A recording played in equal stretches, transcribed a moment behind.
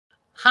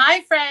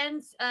Hi,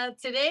 friends.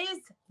 Today's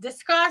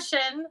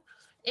discussion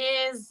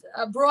is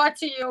brought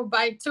to you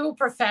by two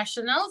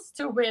professionals,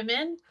 two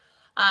women.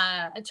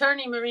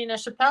 Attorney Marina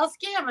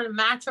Shepelsky. I'm a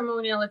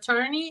matrimonial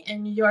attorney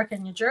in New York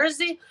and New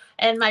Jersey.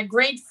 And my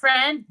great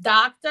friend,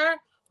 Dr.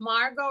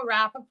 Margo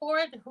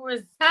Rappaport, who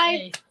is Hi.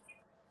 a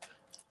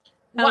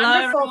Hello,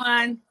 wonderful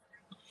everyone.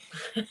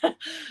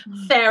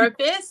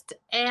 therapist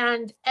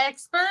and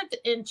expert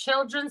in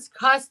children's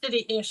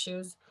custody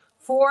issues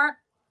for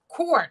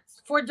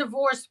courts, for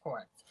divorce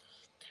courts.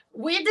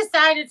 We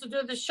decided to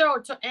do the show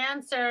to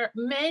answer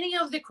many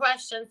of the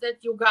questions that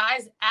you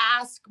guys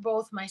ask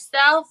both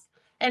myself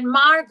and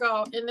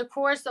Margo in the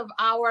course of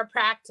our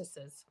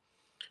practices,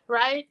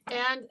 right?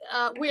 And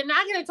we're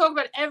not going to talk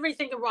about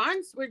everything at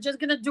once. We're just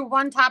going to do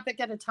one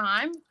topic at a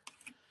time.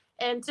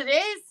 And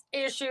today's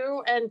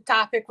issue and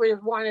topic we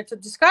wanted to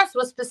discuss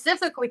was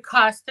specifically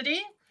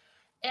custody.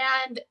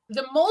 And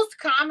the most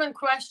common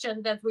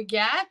question that we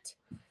get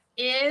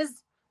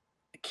is,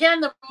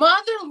 can the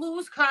mother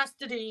lose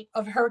custody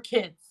of her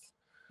kids?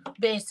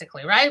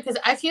 Basically, right? Because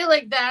I feel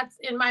like that's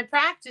in my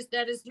practice,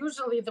 that is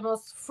usually the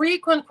most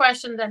frequent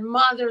question that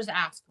mothers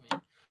ask me,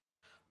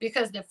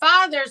 because their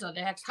fathers or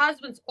their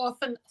ex-husbands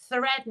often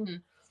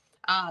threaten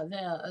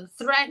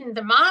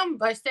the mom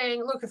by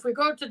saying, look, if we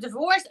go to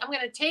divorce, I'm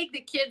going to take the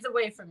kids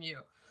away from you.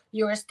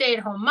 You're a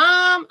stay-at-home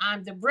mom.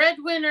 I'm the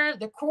breadwinner.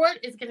 The court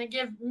is going to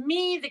give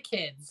me the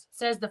kids,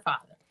 says the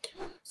father.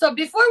 So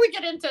before we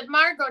get into it,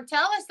 Margo,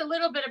 tell us a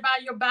little bit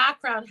about your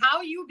background,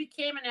 how you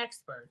became an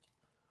expert.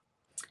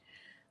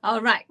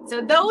 All right. So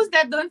those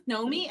that don't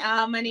know me,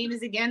 my name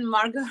is again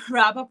Margo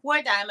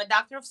Rappaport. I'm a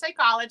doctor of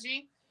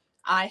psychology.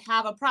 I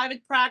have a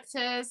private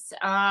practice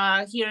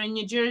here in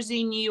New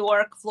Jersey, New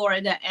York,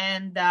 Florida,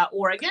 and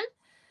Oregon.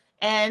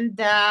 And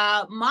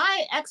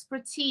my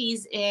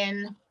expertise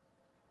in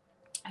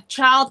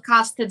child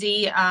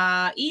custody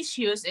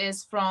issues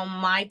is from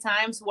my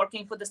times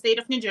working for the state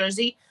of New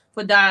Jersey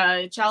for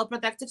the Child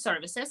Protective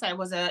Services. I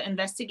was an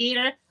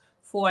investigator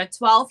for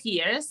 12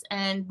 years.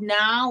 And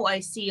now I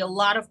see a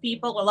lot of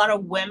people, a lot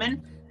of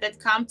women that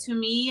come to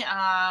me.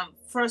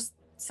 First,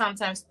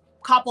 sometimes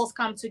couples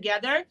come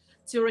together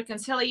to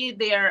reconcile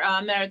their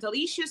marital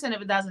issues. And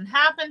if it doesn't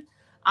happen,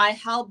 I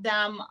help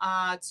them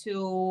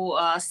to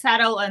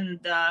settle and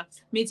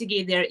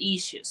mitigate their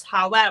issues.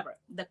 However,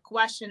 the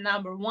question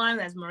number one,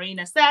 as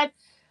Marina said,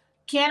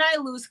 can I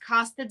lose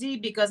custody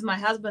because my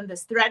husband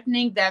is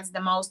threatening? That's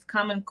the most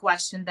common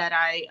question that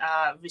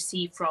I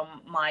receive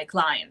from my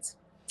clients.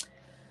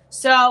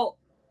 So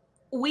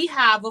we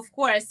have, of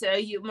course,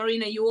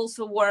 Marina, you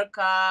also work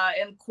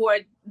in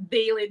court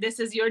daily. This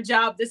is your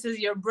job. This is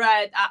your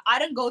bread. I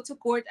don't go to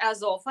court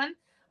as often.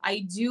 I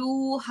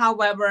do,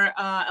 however,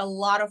 a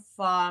lot of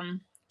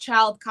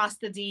child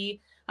custody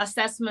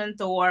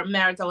assessment or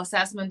marital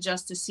assessment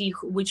just to see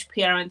which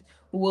parent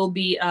will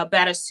be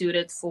better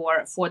suited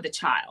for the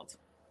child.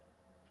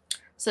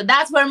 So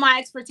that's where my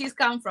expertise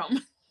comes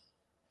from.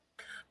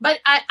 But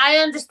I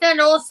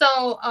understand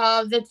also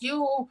that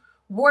you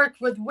work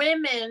with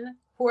women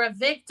who are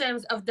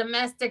victims of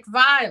domestic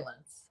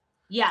violence.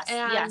 Yes,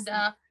 and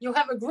yes. You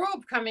have a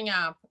group coming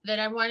up that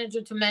I wanted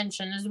you to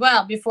mention as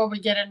well before we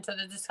get into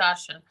the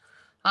discussion.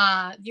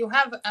 You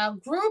have a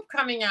group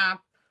coming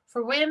up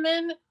for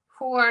women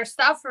who are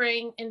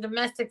suffering in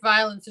domestic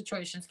violence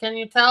situations. Can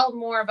you tell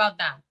more about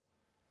that?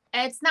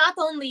 It's not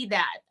only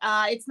that.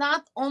 It's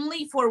not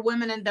only for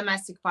women in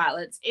domestic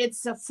violence.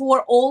 It's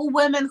for all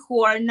women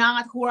who are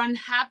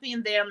unhappy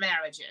in their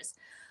marriages.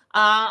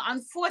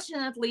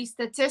 Unfortunately,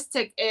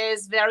 statistic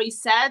is very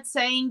sad,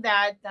 saying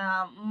that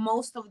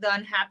most of the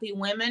unhappy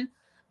women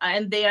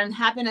and their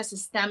unhappiness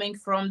is stemming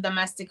from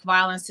domestic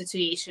violence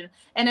situation.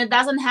 And it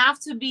doesn't have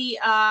to be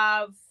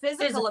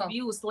physical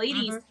abuse,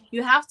 ladies. Mm-hmm.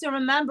 You have to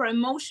remember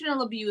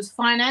emotional abuse,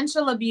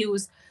 financial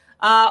abuse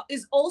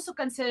is also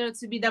considered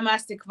to be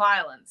domestic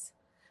violence.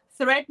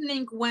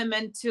 Threatening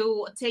women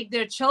to take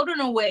their children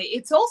away,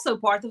 it's also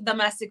part of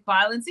domestic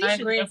violence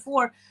issue.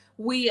 Therefore,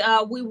 we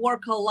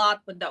work a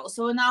lot with those.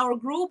 So in our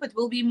group, it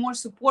will be more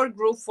support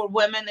group for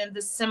women in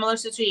this similar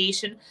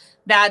situation.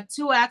 That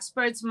two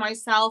experts,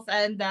 myself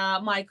and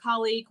my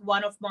colleague,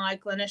 one of my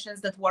clinicians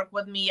that work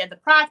with me at the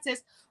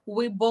practice,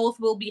 we both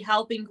will be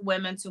helping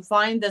women to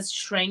find this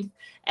strength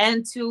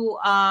and to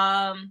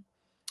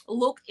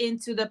look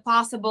into the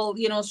possible,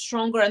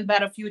 stronger and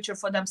better future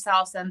for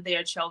themselves and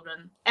their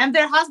children and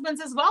their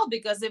husbands as well.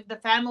 Because if the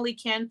family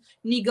can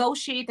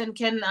negotiate and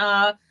can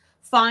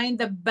find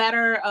the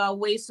better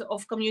ways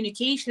of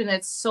communication,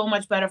 it's so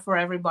much better for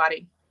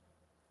everybody.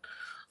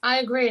 I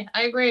agree.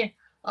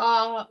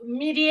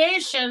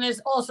 Mediation is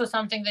also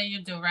something that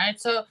you do, right?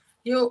 So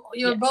you're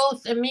yes.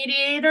 Both a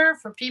mediator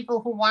for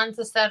people who want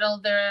to settle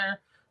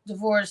their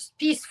divorce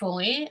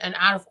peacefully and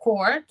out of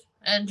court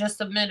and just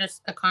submit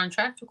a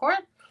contract to court.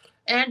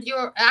 And you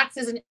act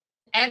as an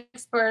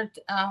expert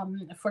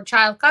for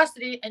child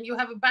custody, and you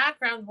have a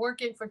background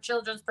working for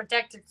Children's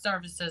Protective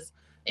Services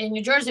in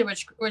New Jersey,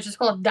 which is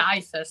called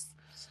DICES.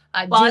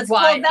 Well, it's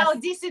called now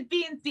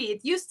DCP&P.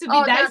 It used to be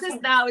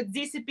DICES, now it's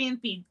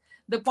DCP&P.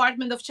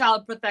 Department of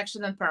Child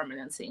Protection and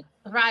Permanency.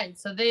 Right.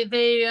 So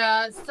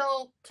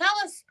so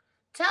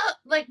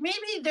like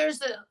maybe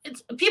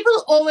it's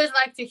people always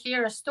like to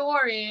hear a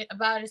story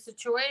about a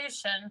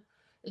situation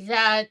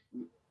that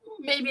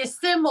maybe is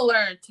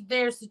similar to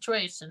their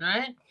situation,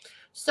 right?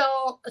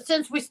 So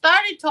since we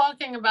started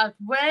talking about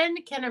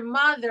when can a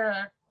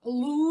mother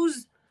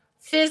lose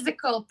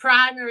physical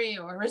primary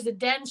or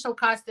residential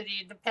custody,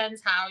 it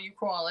depends how you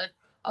call it,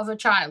 of a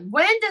child.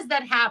 When does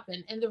that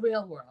happen in the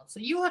real world? So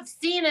you have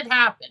seen it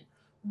happen.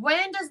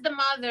 When does the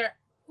mother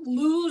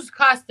lose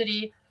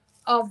custody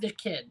of the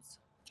kids?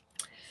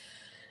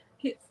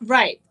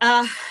 Right.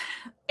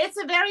 It's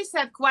a very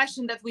sad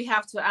question that we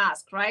have to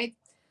ask, right?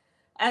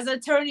 As an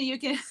attorney, you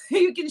can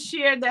you can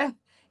share that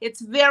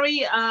it's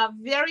very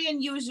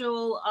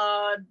unusual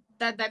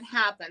that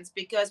happens,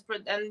 because,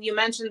 and you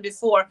mentioned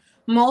before,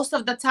 most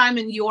of the time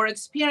in your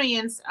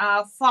experience,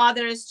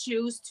 fathers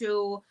choose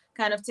to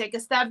kind of take a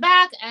step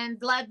back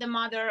and let the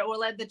mother or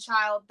let the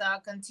child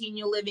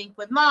continue living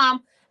with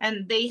mom,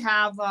 and they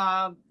have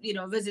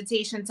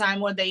visitation time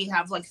where they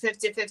have like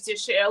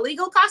 50-50 share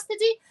legal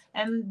custody,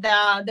 and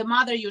the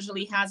mother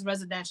usually has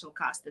residential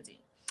custody.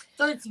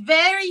 So it's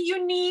very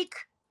unique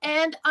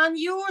and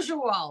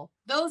unusual.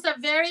 Those are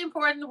very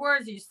important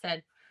words you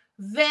said.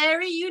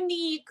 Very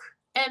unique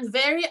and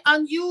very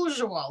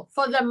unusual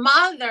for the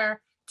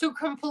mother to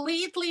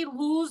completely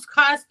lose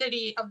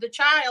custody of the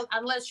child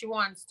unless she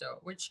wants to,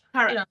 which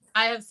I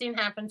have seen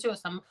happen too.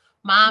 Some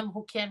mom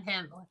who can't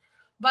handle it.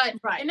 But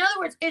in other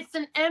words, it's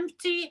an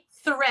empty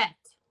threat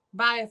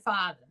by a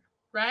father,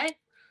 right?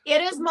 It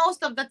is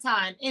most of the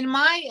time in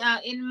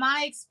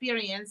my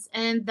experience.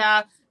 And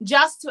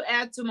just to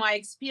add to my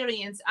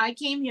experience, I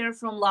came here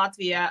from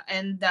Latvia,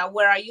 and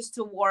where I used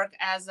to work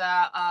as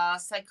a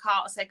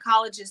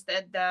psychologist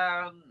at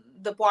the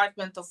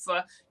Department of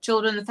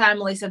Children and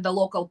Families at the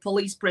local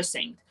police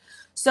precinct.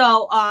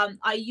 So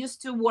I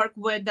used to work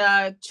with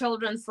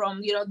children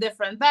from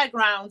different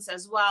backgrounds,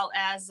 as well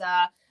as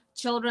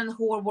children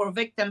who were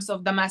victims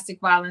of domestic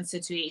violence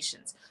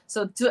situations.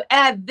 So to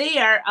add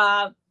there,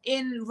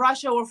 in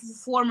Russia or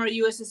former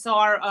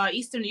USSR,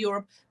 Eastern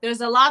Europe, there's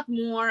a lot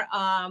more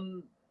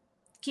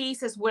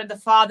cases where the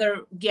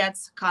father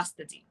gets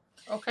custody.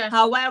 Okay.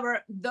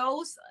 However,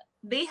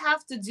 they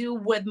have to do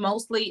with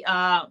mostly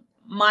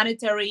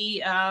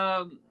monetary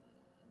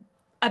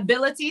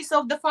abilities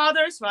of the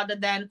fathers rather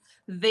than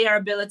their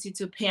ability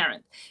to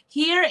parent.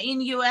 Here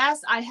in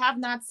US, I have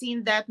not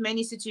seen that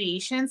many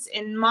situations.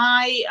 In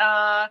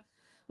my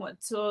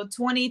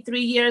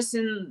 23 years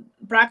in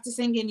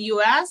practicing in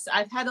US,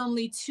 I've had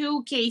only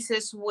 2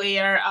 cases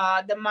where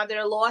the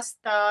mother lost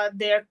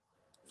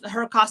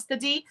her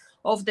custody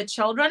of the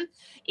children.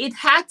 It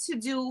had to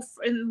do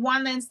in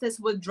one instance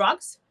with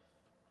drugs.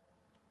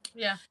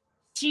 Yeah.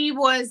 She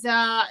was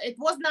it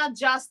was not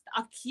just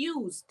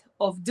accused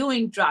of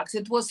doing drugs,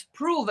 it was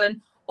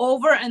proven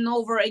over and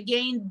over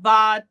again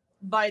by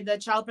the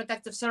Child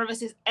Protective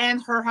Services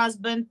and her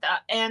husband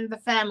and the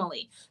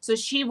family. So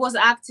she was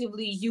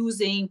actively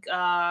using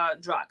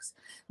drugs.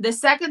 The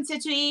second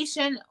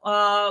situation,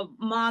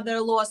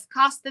 mother lost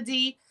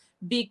custody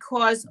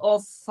because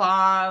of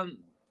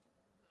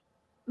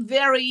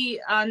very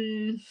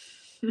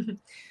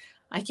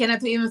I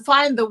cannot even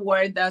find the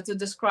word to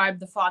describe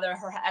the father,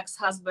 her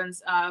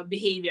ex-husband's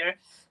behavior.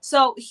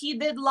 So he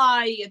did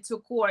lie to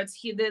courts.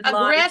 He did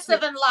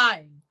aggressive and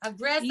lying.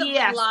 Aggressively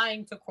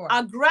lying to court.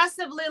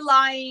 Aggressively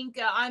lying.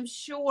 I'm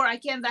sure I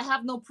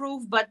have no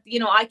proof, but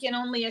I can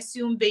only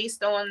assume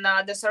based on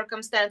the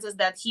circumstances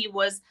that he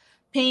was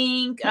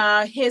paying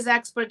his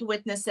expert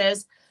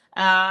witnesses,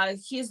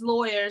 his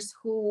lawyers,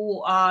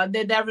 who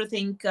did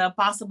everything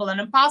possible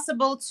and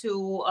impossible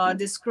to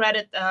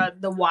discredit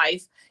the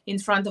wife in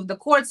front of the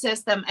court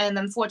system. And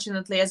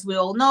unfortunately, as we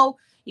all know,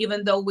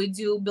 even though we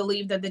do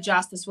believe that the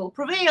justice will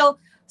prevail,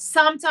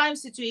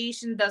 sometimes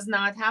situation does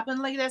not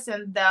happen like this.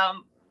 And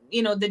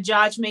the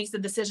judge makes the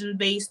decision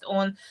based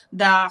on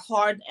the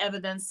hard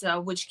evidence,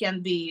 which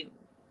can be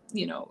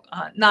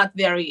not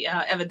very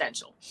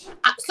evidential.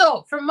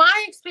 So from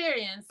my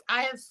experience,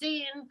 I have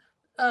seen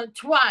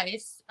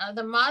twice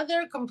the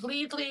mother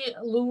completely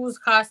lose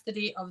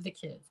custody of the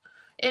kids.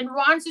 In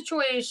one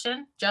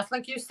situation, just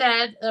like you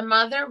said, the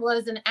mother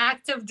was an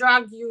active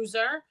drug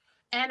user,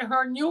 and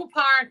her new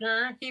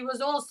partner, he was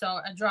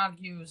also a drug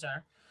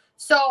user.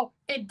 So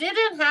it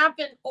didn't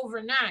happen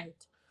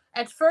overnight.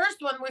 At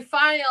first, when we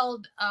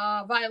filed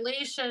a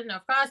violation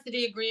of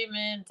custody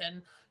agreement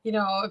and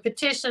a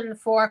petition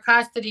for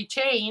custody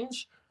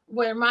change,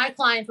 where my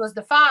client was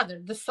the father,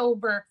 the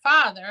sober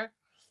father,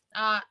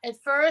 at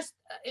first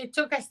it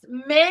took us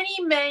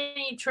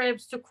many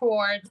trips to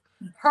court,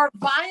 her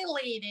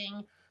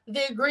violating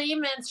the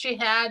agreements she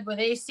had with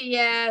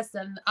ACS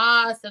and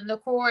us and the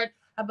court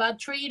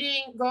about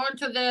going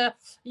to the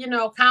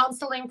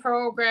counseling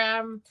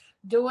program,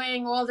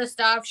 doing all the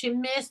stuff. She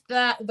missed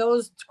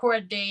those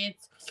court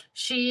dates.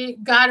 She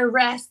got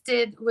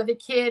arrested with a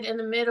kid in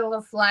the middle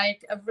of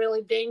like a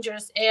really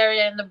dangerous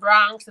area in the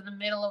Bronx, in the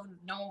middle of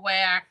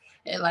nowhere.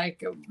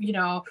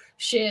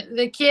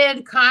 The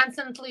kid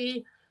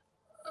constantly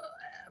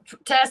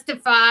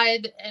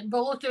testified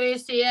both to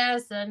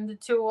ACS and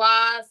to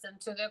us and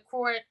to the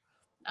court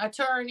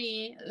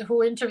attorney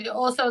who interviewed.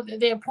 Also,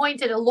 they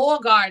appointed a law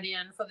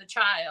guardian for the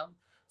child.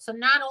 So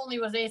not only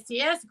was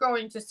ACS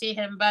going to see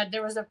him, but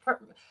there was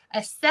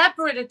a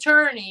separate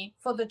attorney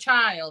for the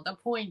child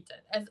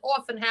appointed, as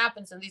often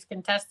happens in these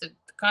contested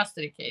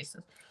custody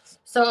cases.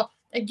 So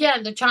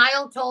again, the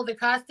child told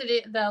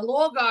the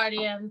law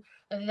guardian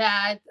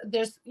that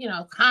there's,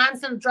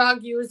 constant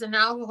drug use and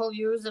alcohol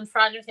use in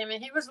front of him.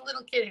 And he was a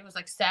little kid. He was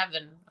like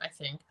 7, I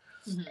think.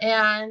 Mm-hmm.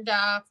 And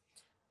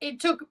it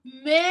took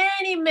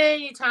many,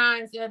 many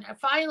times. And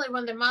finally,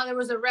 when the mother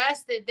was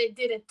arrested, they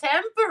did a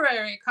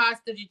temporary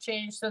custody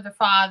change to the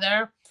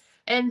father.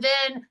 And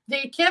then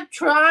they kept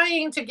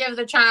trying to give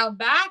the child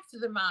back to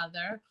the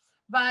mother.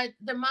 But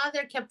the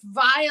mother kept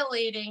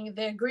violating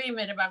the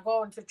agreement about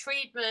going to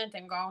treatment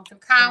and going to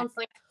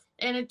counseling.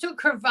 And it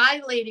took her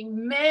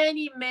violating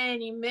many,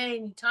 many,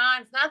 many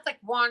times, not like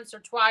once or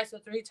twice or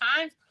 3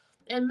 times,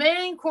 and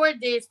many court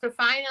dates to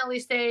finally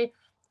say,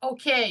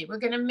 okay, we're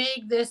going to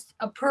make this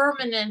a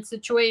permanent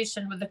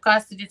situation with the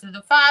custody to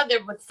the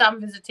father, with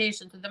some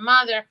visitation to the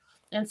mother,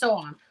 and so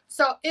on.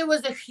 So it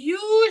was a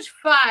huge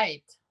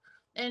fight.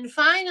 And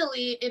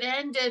finally, it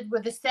ended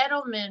with a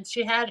settlement.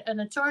 She had an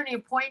attorney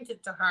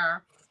appointed to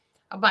her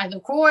by the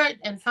court.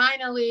 And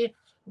finally,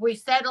 we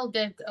settled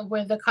it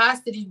with the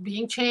custody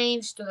being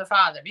changed to the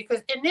father.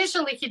 Because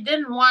initially, he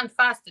didn't want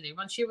custody.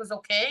 When she was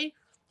okay,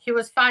 he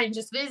was fine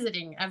just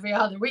visiting every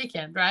other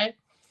weekend, right?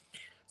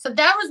 So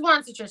that was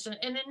one situation.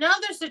 In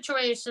another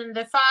situation,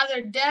 the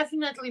father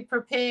definitely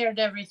prepared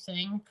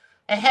everything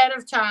ahead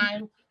of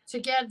time to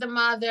get the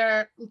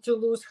mother to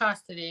lose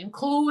custody,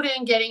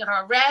 including getting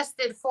her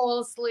arrested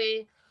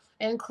falsely,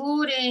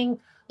 including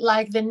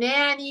like the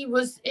nanny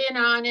was in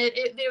on it.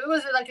 It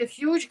was like a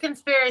huge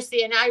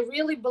conspiracy. And I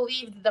really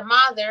believed the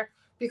mother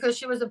because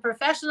she was a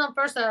professional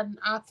person.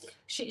 I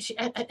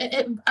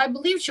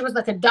believe she was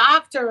like a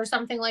doctor or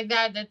something like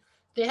that, that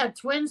they had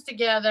twins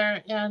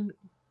together. And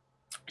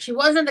she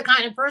wasn't the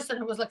kind of person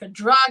who was like a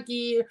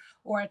druggie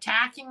or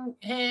attacking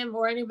him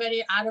or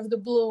anybody out of the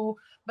blue.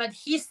 But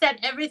he set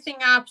everything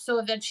up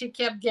so that she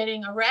kept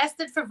getting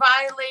arrested for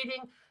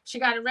violating. She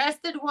got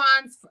arrested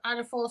once on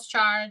a false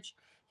charge.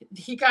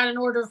 He got an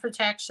order of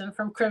protection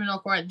from criminal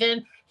court.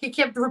 Then he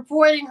kept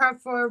reporting her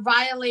for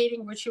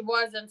violating, which she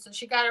wasn't. So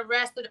she got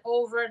arrested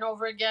over and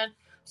over again.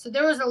 So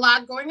there was a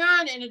lot going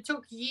on, and it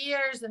took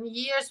years and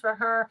years for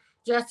her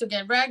just to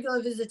get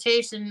regular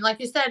visitation, like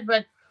you said.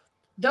 But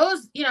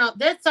those,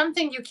 that's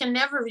something you can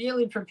never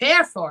really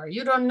prepare for.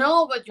 You don't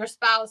know what your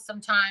spouse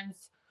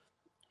sometimes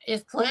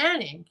is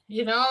planning,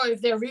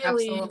 if they're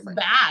really Absolutely.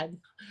 Bad,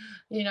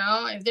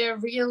 if they're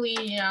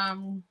really,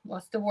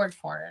 what's the word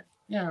for it?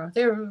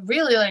 They're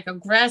really like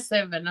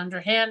aggressive and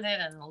underhanded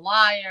and a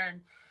liar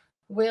and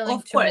willing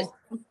of course.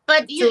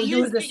 But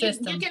you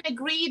can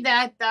agree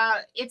that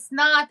it's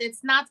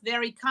not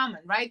very common,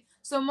 right?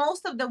 So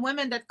most of the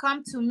women that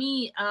come to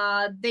me,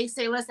 they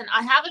say, listen,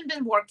 I haven't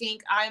been working.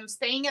 I'm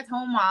staying at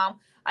home mom.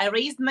 I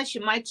raised my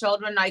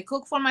children. I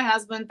cook for my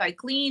husband. I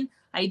clean.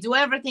 I do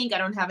everything. I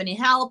don't have any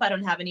help. I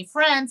don't have any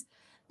friends.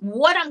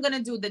 What I'm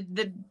going to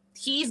do,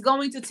 he's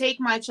going to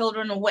take my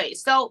children away.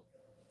 So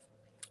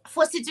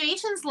for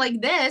situations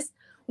like this,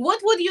 what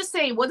would you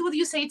say? What would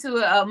you say to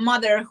a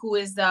mother who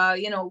is,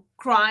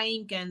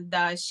 crying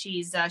and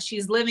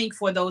she's living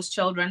for those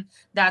children?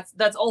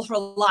 That's all her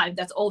life.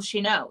 That's all she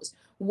knows.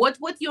 What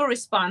would your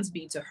response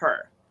be to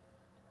her?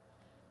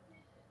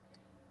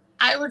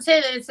 I would say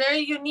that it's very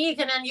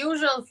unique and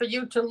unusual for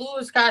you to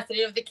lose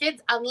custody of the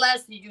kids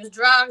unless you use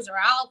drugs or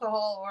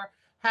alcohol or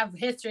have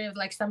history of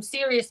like some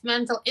serious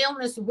mental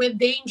illness with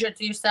danger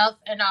to yourself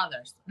and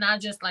others,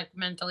 not just like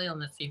mental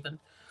illness even.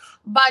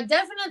 But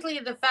definitely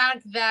the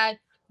fact that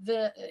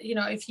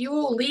if you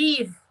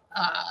leave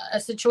a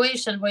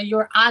situation where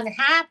you're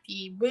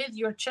unhappy with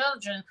your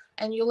children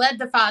and you let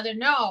the father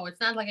know,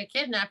 it's not like a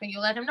kidnapping, you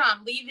let him know,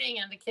 I'm leaving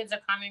and the kids are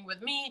coming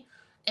with me,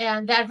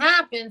 and that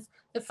happens,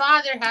 the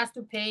father has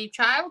to pay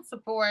child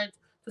support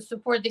to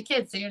support the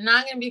kids. So you're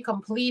not going to be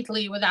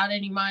completely without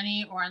any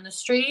money or on the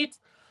street.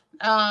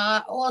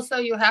 Also,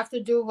 you have to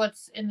do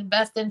what's in the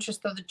best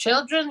interest of the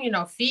children,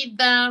 feed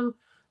them,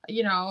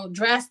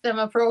 dress them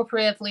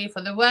appropriately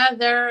for the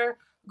weather,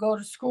 go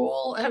to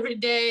school every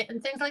day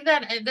and things like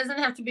that. It doesn't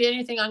have to be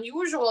anything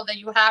unusual that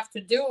you have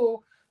to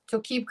do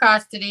to keep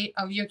custody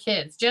of your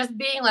kids. Just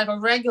being like a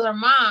regular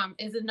mom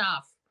is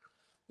enough.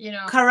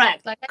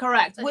 Correct.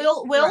 We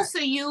also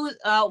use,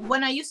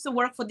 when I used to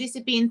work for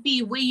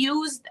DCP&P, we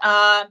used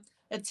a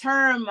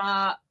term,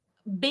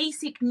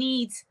 basic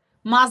needs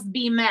must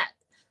be met.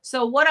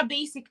 So what are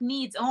basic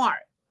needs are?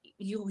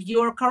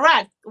 You're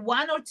correct.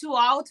 1 or 2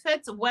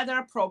 outfits, weather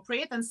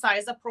appropriate and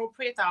size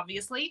appropriate,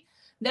 obviously.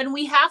 Then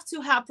we have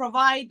to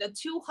provide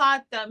 2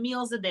 hot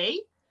meals a day.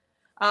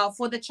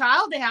 For the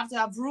child, they have to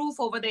have roof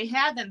over their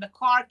head, and the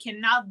car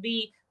cannot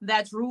be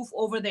that roof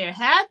over their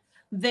head.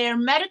 Their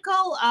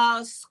medical,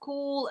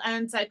 school,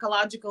 and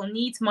psychological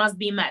needs must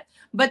be met.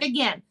 But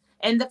again,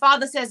 and the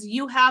father says,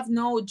 you have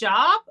no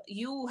job,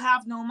 you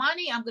have no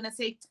money, I'm going to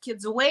take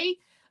kids away.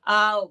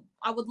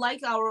 I would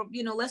like our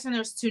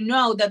listeners to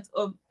know that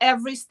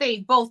every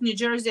state, both New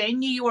Jersey and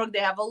New York, they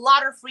have a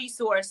lot of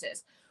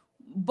resources.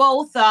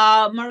 Both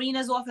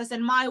Marina's office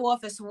and my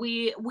office,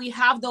 we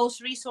have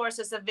those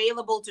resources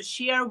available to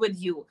share with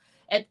you.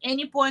 At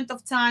any point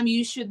of time,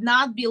 you should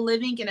not be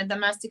living in a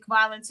domestic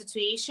violence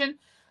situation,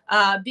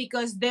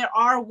 because there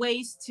are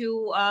ways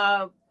to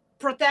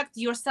protect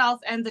yourself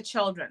and the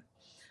children.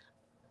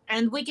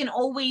 And we can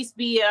always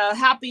be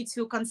happy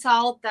to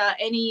consult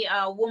any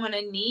woman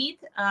in need.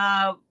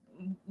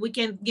 We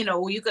can,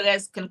 you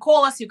guys can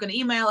call us, you can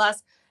email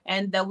us,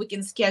 and we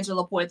can schedule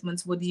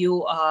appointments with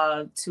you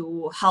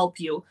to help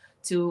you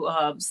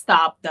to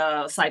stop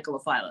the cycle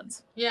of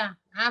violence. Yeah,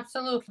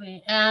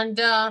 absolutely.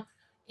 And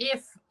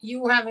if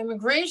you have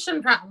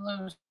immigration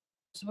problems,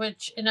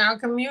 which in our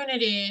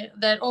community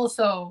that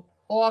also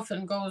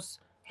often goes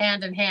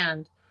hand in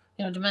hand,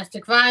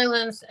 domestic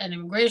violence and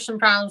immigration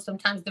problems.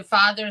 Sometimes the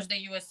father is the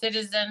U.S.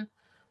 citizen,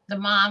 the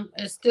mom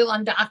is still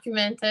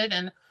undocumented.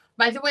 And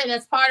by the way,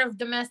 that's part of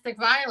domestic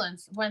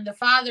violence. When the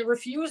father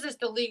refuses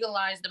to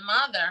legalize the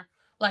mother,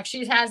 like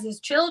she has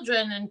his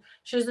children and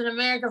she's in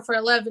America for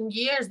 11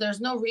 years, there's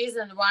no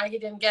reason why he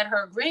didn't get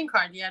her a green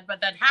card yet,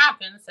 but that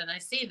happens, and I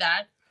see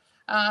that.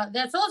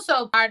 That's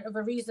also part of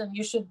a reason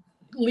you should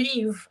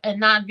leave and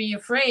not be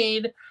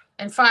afraid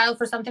and file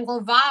for something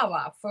called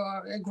VAWA,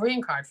 for a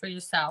green card for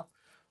yourself,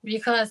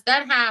 because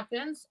that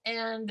happens.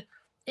 And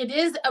it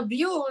is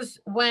abuse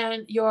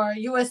when your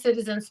U.S.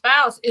 citizen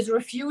spouse is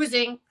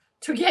refusing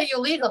to get you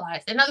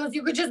legalized. In other words,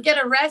 you could just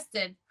get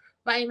arrested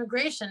by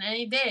immigration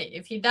any day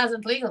if he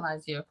doesn't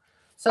legalize you.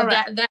 So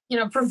that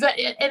prevent,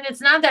 and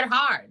it's not that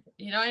hard,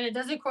 and it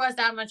doesn't cost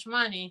that much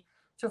money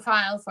to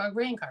file for a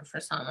green card for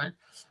someone.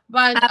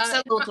 But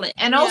absolutely.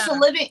 And also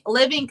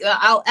living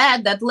I'll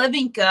add that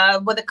living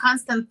with a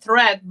constant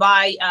threat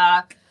by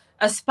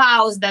a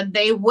spouse that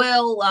they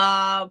will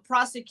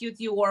prosecute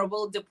you or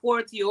will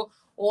deport you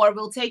or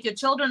will take your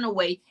children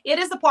away, it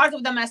is a part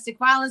of domestic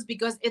violence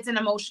because it's an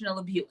emotional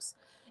abuse.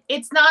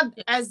 It's not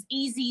as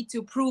easy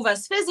to prove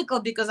as physical,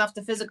 because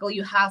after physical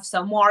you have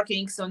some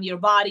markings on your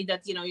body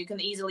that you can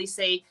easily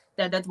say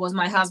that was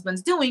my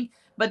husband's doing.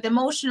 But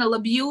emotional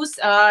abuse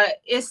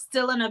is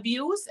still an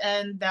abuse,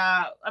 and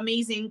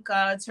amazing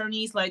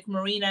attorneys like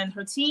Marina and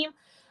her team,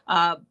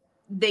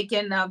 they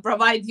can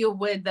provide you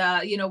with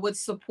with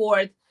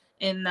support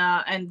and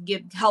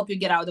help you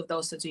get out of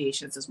those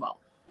situations as well.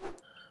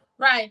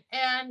 Right.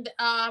 And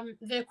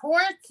the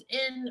courts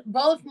in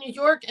both New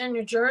York and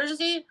New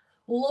Jersey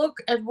look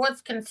at what's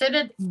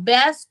considered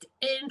best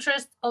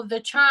interest of the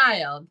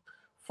child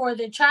for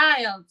the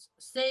child's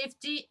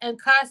safety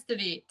and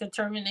custody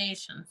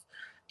determinations.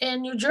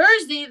 In New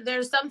Jersey,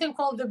 there's something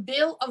called the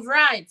Bill of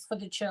Rights for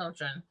the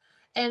children.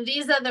 And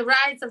these are the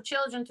rights of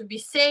children to be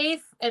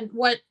safe. And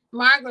what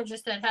Margo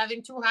just said,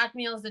 having 2 hot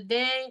meals a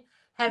day,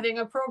 having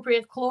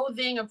appropriate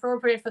clothing,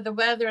 appropriate for the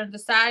weather and the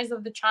size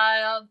of the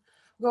child,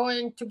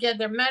 going to get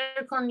their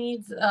medical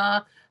needs,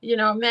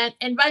 met.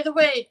 And by the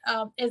way,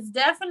 it's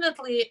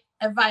definitely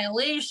a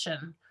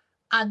violation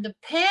on the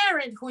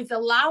parent who is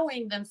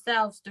allowing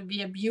themselves to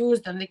be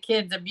abused and the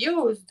kids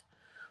abused.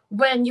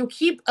 When you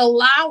keep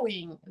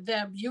allowing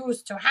the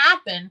abuse to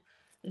happen,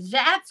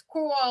 that's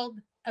called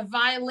a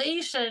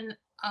violation.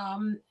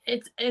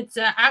 It's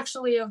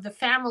actually of the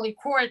Family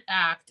Court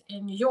Act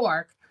in New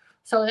York.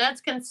 So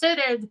that's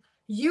considered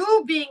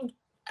you being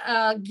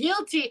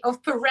guilty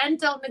of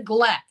parental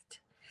neglect.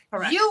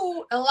 Correct.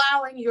 You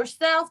allowing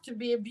yourself to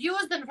be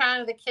abused in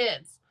front of the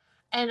kids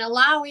and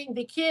allowing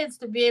the kids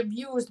to be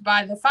abused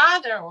by the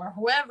father or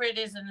whoever it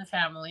is in the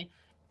family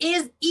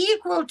is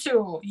equal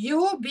to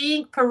you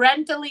being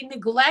parentally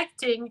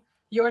neglecting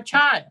your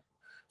child.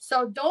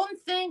 So don't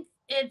think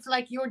it's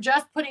like you're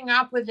just putting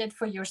up with it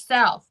for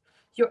yourself.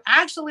 You're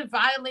actually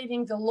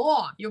violating the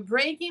law. You're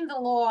breaking the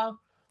law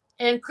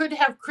and could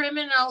have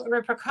criminal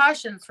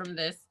repercussions from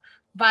this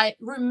by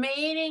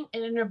remaining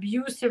in an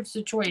abusive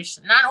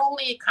situation. Not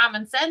only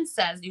common sense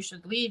says you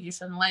should leave, you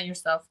shouldn't let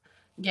yourself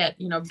get,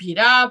 beat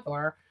up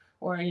or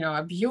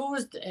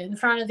abused in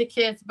front of the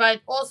kids, but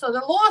also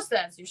the law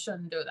says you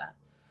shouldn't do that.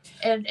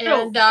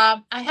 And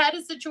I had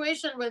a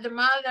situation where the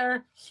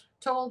mother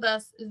told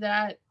us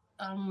that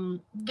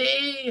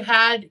they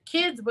had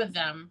kids with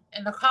them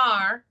in the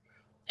car,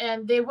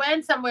 and they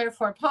went somewhere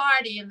for a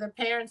party, and the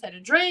parents had a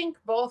drink,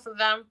 both of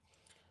them.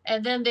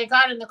 And then they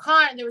got in the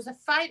car and there was a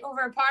fight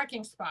over a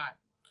parking spot,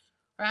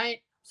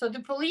 right? So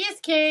the police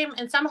came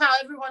and somehow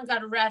everyone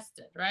got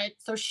arrested, right?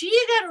 So she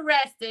got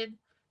arrested,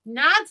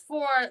 not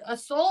for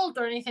assault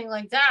or anything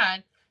like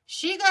that.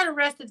 She got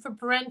arrested for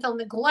parental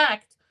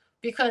neglect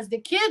because the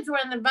kids were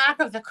in the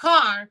back of the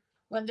car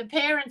when the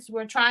parents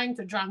were trying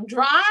to drunk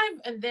drive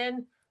and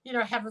then,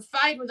 have a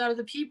fight with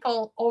other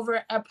people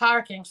over a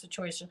parking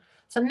situation.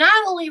 So not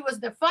only was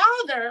the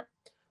father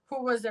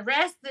who was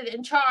arrested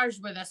and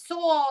charged with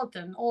assault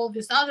and all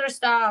this other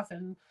stuff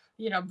and,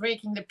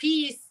 breaking the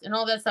peace and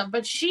all that stuff,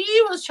 but she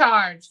was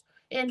charged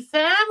in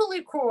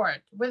family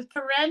court with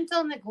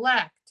parental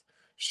neglect.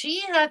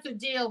 She had to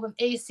deal with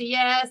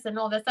ACS and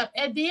all that stuff.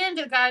 At the end,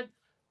 it got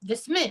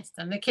dismissed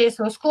and the case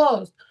was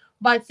closed.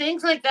 But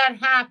things like that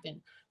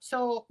happen.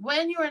 So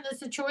when you're in a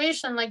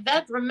situation like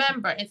that,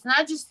 remember, it's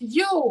not just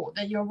you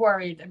that you're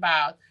worried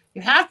about.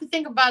 You have to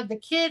think about the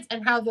kids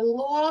and how the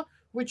law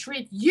would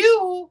treat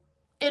you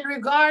in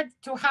regard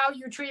to how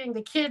you're treating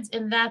the kids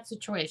in that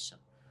situation.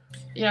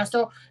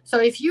 So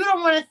if you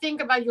don't want to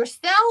think about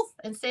yourself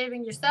and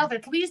saving yourself,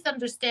 at least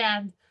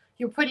understand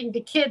you're putting the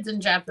kids in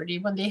jeopardy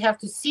when they have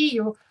to see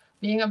you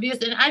being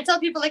abused. And I tell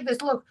people like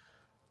this, look,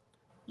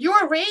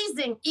 you're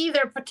raising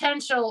either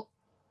potential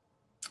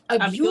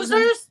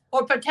abusers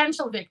or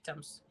potential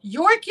victims.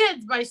 Your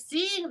kids, by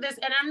seeing this,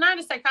 and I'm not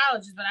a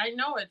psychologist, but I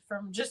know it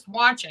from just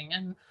watching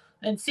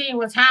and seeing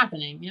what's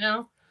happening,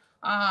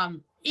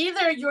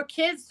 either your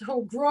kids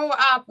who grow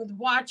up with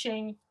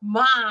watching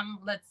mom,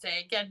 let's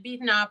say, get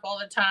beaten up all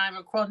the time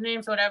or called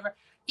names, whatever,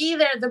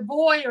 either the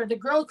boy or the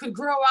girl could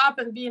grow up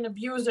and be an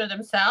abuser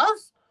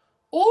themselves,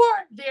 or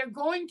they're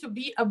going to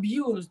be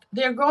abused.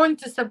 They're going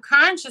to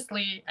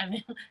subconsciously,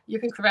 and you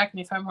can correct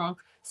me if I'm wrong,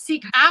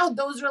 seek out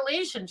those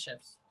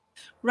relationships.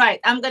 Right.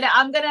 I'm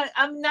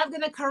not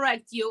gonna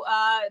correct you.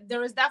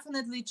 There is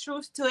definitely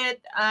truth to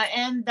it.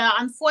 And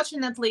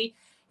unfortunately,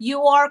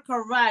 you are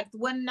correct.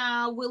 When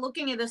we're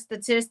looking at the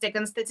statistic,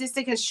 and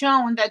statistic has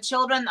shown that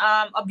children,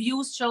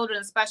 abused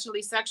children,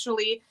 especially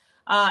sexually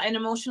and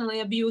emotionally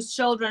abused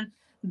children,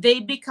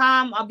 they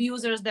become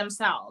abusers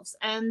themselves.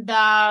 And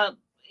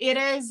it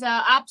is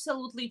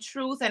absolutely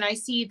truth. And I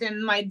see it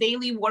in my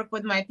daily work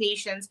with my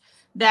patients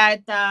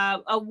that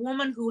a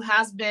woman who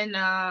has been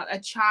a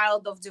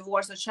child of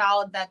divorce, a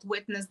child that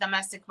witnessed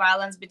domestic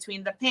violence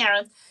between the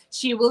parents,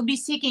 she will be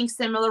seeking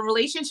similar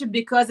relationship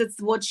because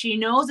it's what she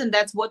knows and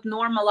that's what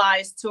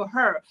normalized to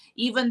her,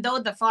 even though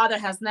the father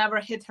has never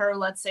hit her,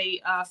 let's say,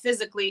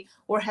 physically,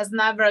 or has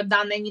never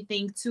done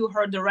anything to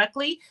her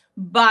directly,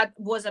 but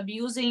was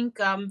abusing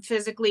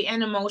physically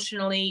and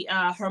emotionally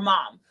her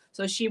mom.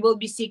 So she will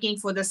be seeking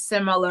for the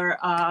similar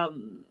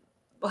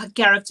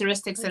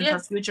characteristics in her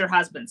future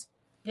husbands.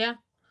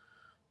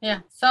 Yeah.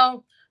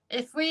 So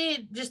if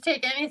we just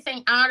take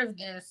anything out of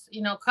this,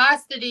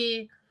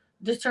 custody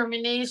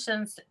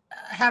determinations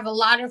have a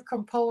lot of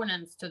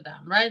components to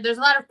them, right? There's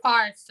a lot of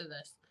parts to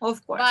this.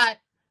 Of course. But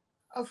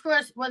of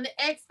course, when the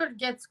expert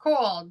gets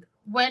called,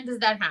 when does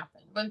that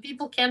happen? When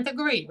people can't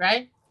agree,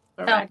 right?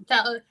 Correct.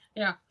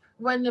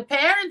 When the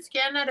parents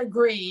cannot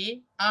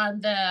agree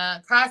on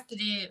the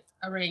custody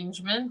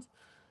arrangement,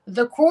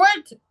 the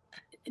court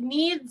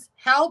needs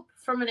help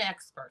from an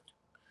expert,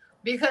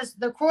 because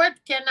the court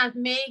cannot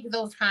make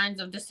those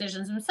kinds of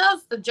decisions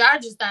themselves. The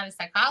judge is not a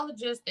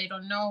psychologist. They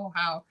don't know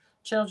how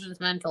children's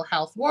mental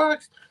health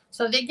works.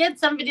 So they get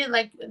somebody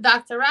like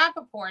Dr.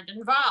 Rappaport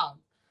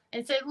involved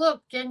and say,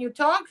 look, can you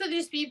talk to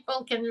these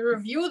people? Can you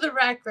review the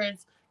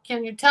records?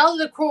 Can you tell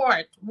the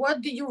court,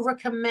 what do you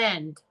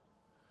recommend?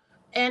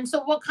 And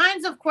so what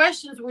kinds of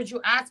questions would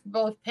you ask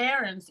both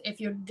parents if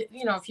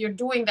you're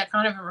doing that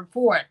kind of a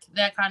report,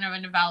 that kind of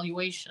an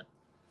evaluation?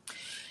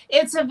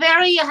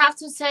 I have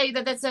to say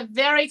that it's a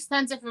very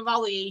extensive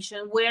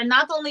evaluation where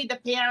not only the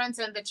parents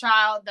and the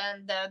child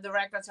and the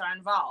records are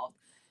involved.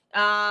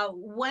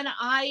 When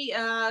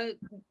I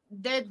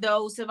did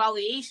those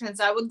evaluations,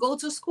 I would go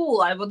to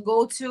school. I would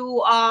go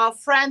to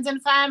friends and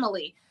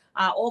family.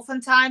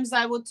 Oftentimes,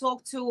 I would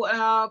talk to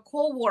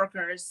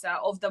co-workers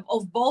of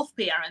both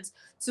parents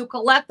to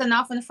collect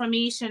enough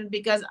information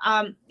because,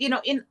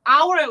 in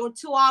hour or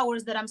 2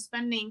 hours that I'm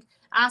spending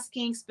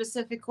asking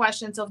specific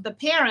questions of the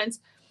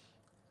parents,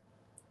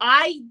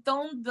 I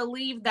don't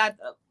believe that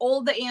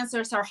all the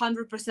answers are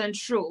 100%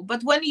 true.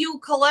 But when you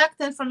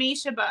collect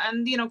information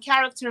and,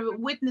 character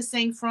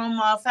witnessing from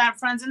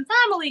friends and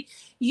family,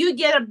 you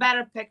get a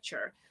better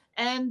picture.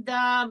 And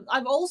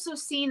I've also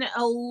seen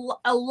a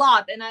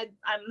lot, and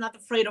I'm not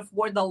afraid of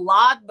word a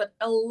lot, but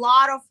a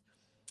lot of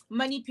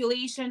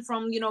manipulation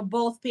from,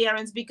 both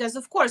parents, because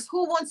of course,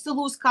 who wants to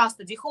lose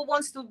custody? Who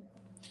wants to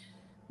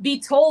be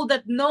told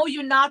that, no,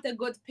 you're not a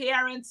good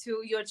parent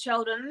to your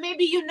children?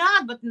 Maybe you're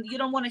not, but you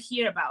don't want to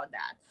hear about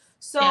that.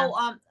 So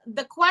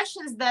the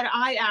questions that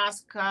I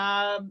ask,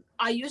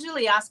 I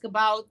usually ask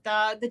about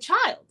the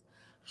child.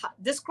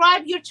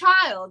 Describe your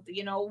child.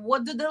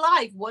 What do they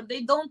like? What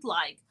they don't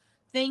like?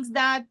 Things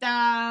that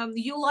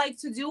you like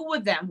to do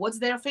with them. What's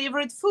their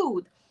favorite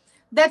food?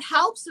 That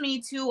helps me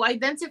to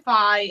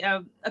identify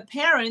a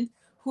parent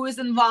who is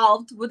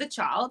involved with a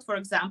child. For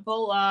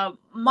example,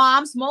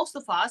 moms, most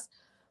of us,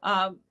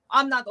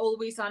 I'm not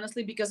always,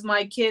 honestly, because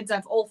my kids, I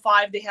have all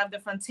 5, they have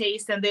different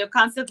tastes and they're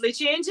constantly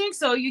changing.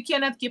 So you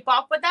cannot keep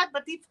up with that.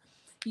 But if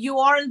you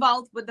are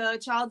involved with the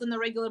child on a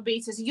regular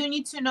basis, you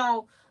need to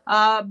know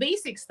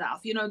basic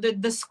stuff,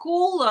 the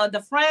school,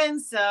 the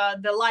friends,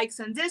 the likes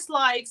and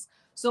dislikes.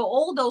 So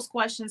all those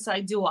questions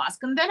I do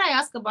ask. And then I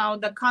ask about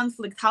the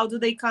conflict. How do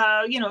they,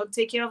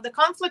 take care of the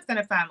conflict in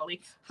a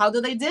family? How do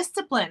they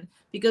discipline?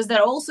 Because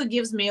that also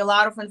gives me a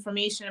lot of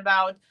information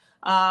about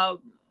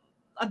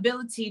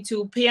ability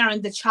to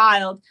parent the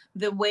child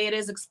the way it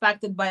is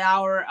expected by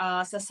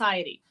our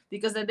society.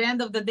 Because at the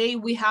end of the day,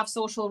 we have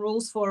social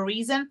rules for a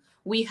reason.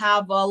 We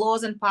have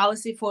laws and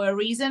policy for a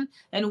reason,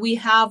 and we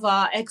have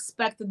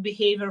expected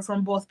behavior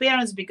from both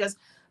parents. Because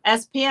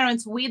as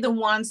parents, we're the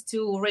ones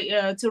to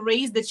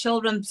raise the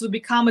children to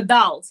become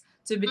adults,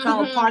 to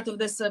become a part of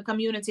this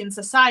community and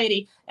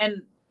society,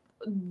 and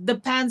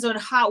depends on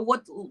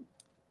what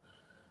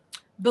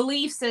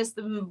belief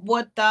system,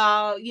 what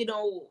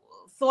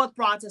thought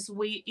process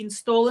we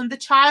install in the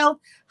child,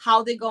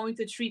 how they're going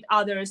to treat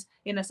others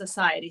in a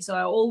society. So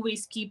I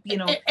always keep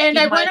and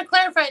I want to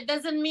clarify, it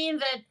doesn't mean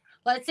that,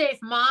 let's say, if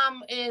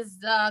mom is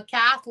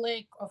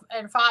Catholic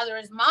and father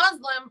is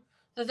Muslim,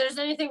 that there's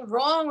anything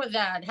wrong with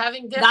that,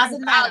 having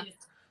different values.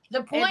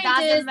 The point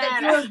is that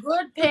you're a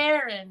good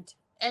parent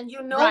and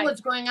you know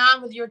what's going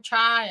on with your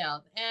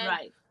child.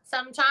 And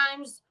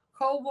sometimes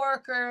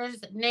co-workers,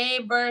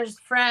 neighbors,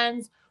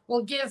 friends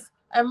will give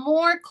a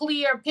more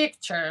clear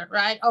picture,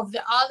 right, of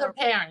the other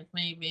parent,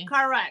 maybe.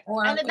 Correct.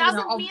 Or, and it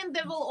doesn't mean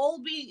they will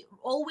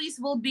always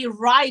be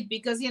right,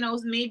 because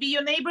maybe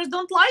your neighbors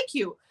don't like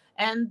you,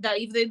 and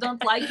if they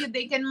don't like you,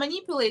 they can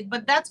manipulate.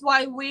 But that's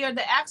why we are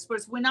the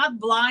experts. We're not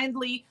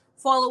blindly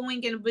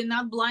following, and we're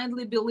not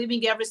blindly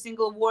believing every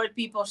single word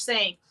people are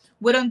saying.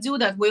 We don't do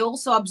that. We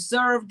also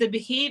observe the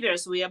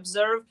behaviors. We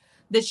observe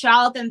the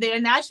child and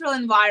their natural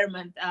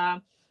environment.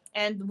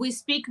 And we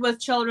speak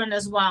with children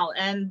as well.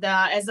 And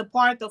as a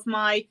part of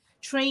my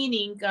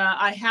training,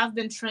 I have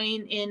been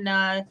trained in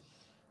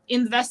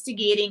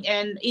investigating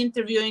and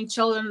interviewing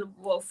children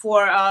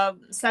for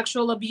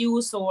sexual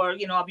abuse or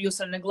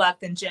abuse or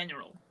neglect in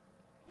general.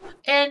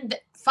 And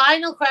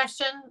final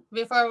question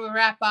before we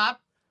wrap up: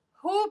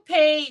 who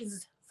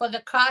pays for the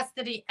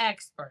custody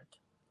expert?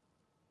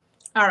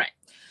 All right,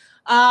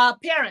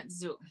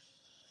 parents do.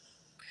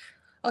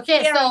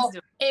 Okay, so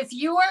if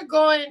you are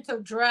going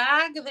to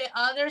drag the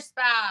other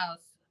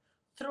spouse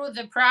through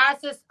the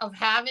process of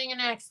having an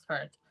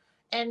expert,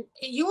 and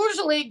it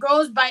usually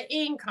goes by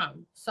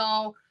income.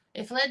 So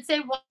if, let's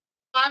say,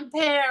 one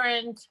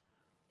parent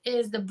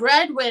is the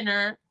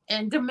breadwinner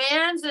and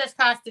demands this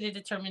custody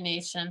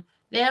determination,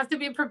 they have to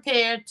be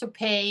prepared to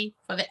pay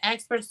for the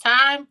expert's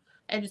time,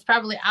 and it's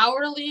probably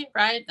hourly,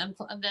 right? And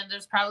then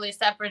there's probably a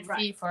separate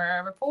fee for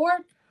a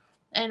report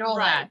and all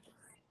that.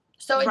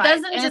 So it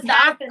doesn't just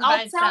happen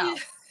by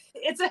itself.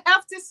 It's a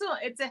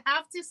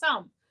hefty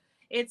sum.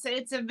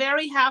 It's a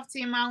very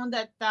hefty amount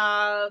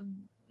that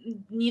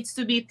needs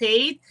to be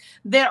paid.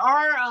 There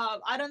are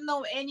I don't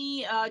know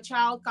any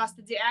child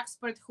custody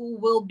expert who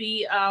will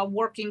be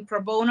working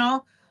pro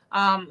bono.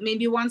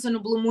 Maybe once in a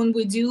blue moon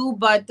we do,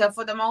 but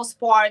for the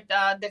most part,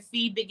 the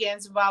fee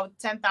begins about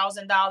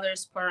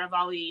 $10,000 per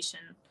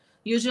evaluation,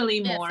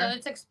 usually more. So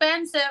it's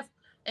expensive.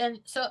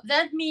 And so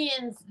that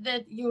means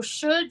that you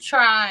should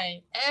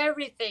try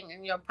everything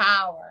in your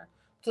power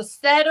to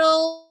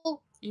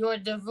settle your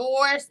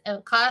divorce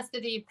and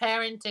custody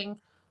parenting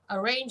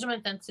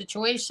arrangement and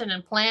situation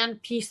and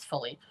plan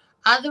peacefully.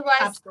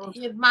 Otherwise,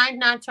 it might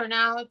not turn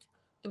out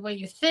the way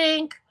you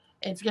think.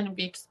 It's going to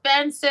be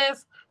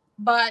expensive.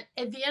 But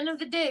at the end of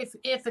the day,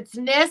 if it's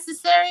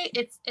necessary,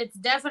 it's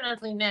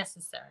definitely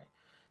necessary.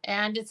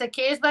 And it's a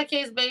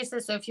case-by-case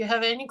basis. So if you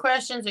have any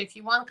questions, if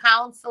you want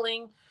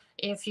counseling,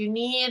 if you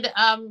need,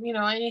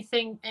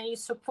 anything, any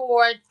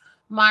support,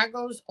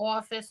 Margo's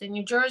office in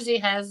New Jersey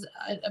has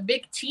a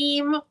big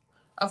team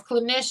of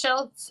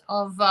clinicians,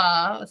 of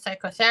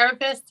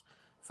psychotherapists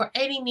for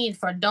any need,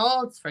 for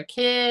adults, for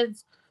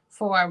kids,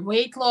 for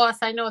weight loss.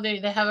 I know they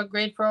have a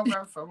great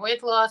program for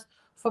weight loss,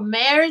 for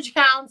marriage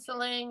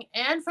counseling,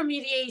 and for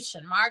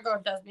mediation. Margo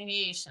does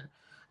mediation.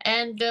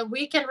 And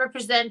we can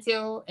represent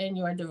you in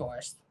your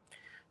divorce.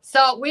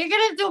 So we're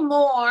going to do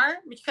more,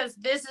 because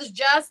this is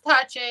just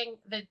touching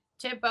the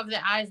tip of the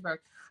iceberg.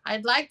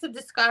 I'd like to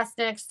discuss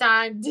next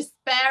time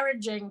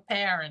disparaging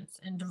parents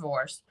in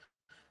divorce,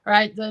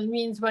 right? That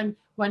means when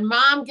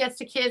mom gets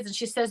the kids and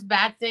she says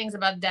bad things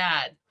about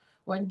dad.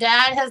 When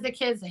dad has the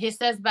kids, he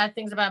says bad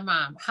things about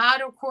mom. How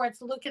do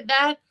courts look at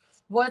that?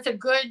 What's a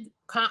good,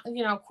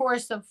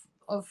 course of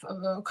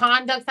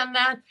conduct on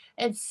that?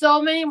 And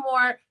so many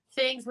more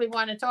things we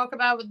want to talk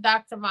about with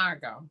Dr.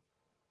 Margo.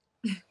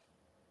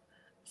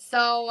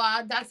 So,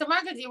 Dr.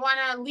 Margo, do you want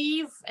to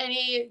leave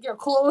your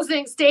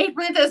closing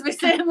statement, as we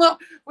say?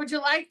 Would you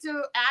like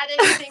to add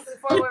anything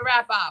before we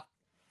wrap up?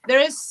 There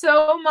is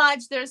so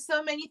much. There's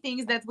so many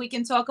things that we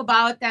can talk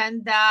about,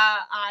 and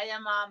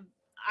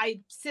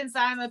since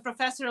I'm a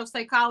professor of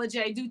psychology,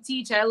 I do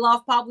teach. I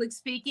love public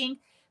speaking.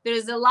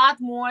 There's a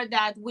lot more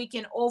that we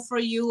can offer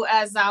you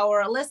as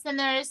our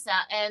listeners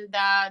and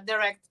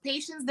direct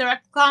patients,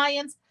 direct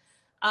clients.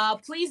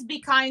 Please be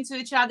kind to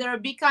each other,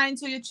 be kind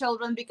to your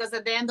children, because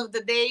at the end of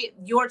the day,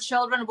 your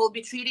children will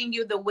be treating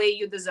you the way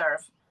you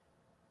deserve.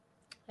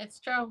 It's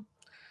true.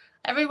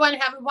 Everyone,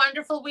 have a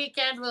wonderful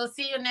weekend. We'll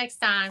see you next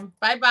time.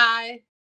 Bye-bye.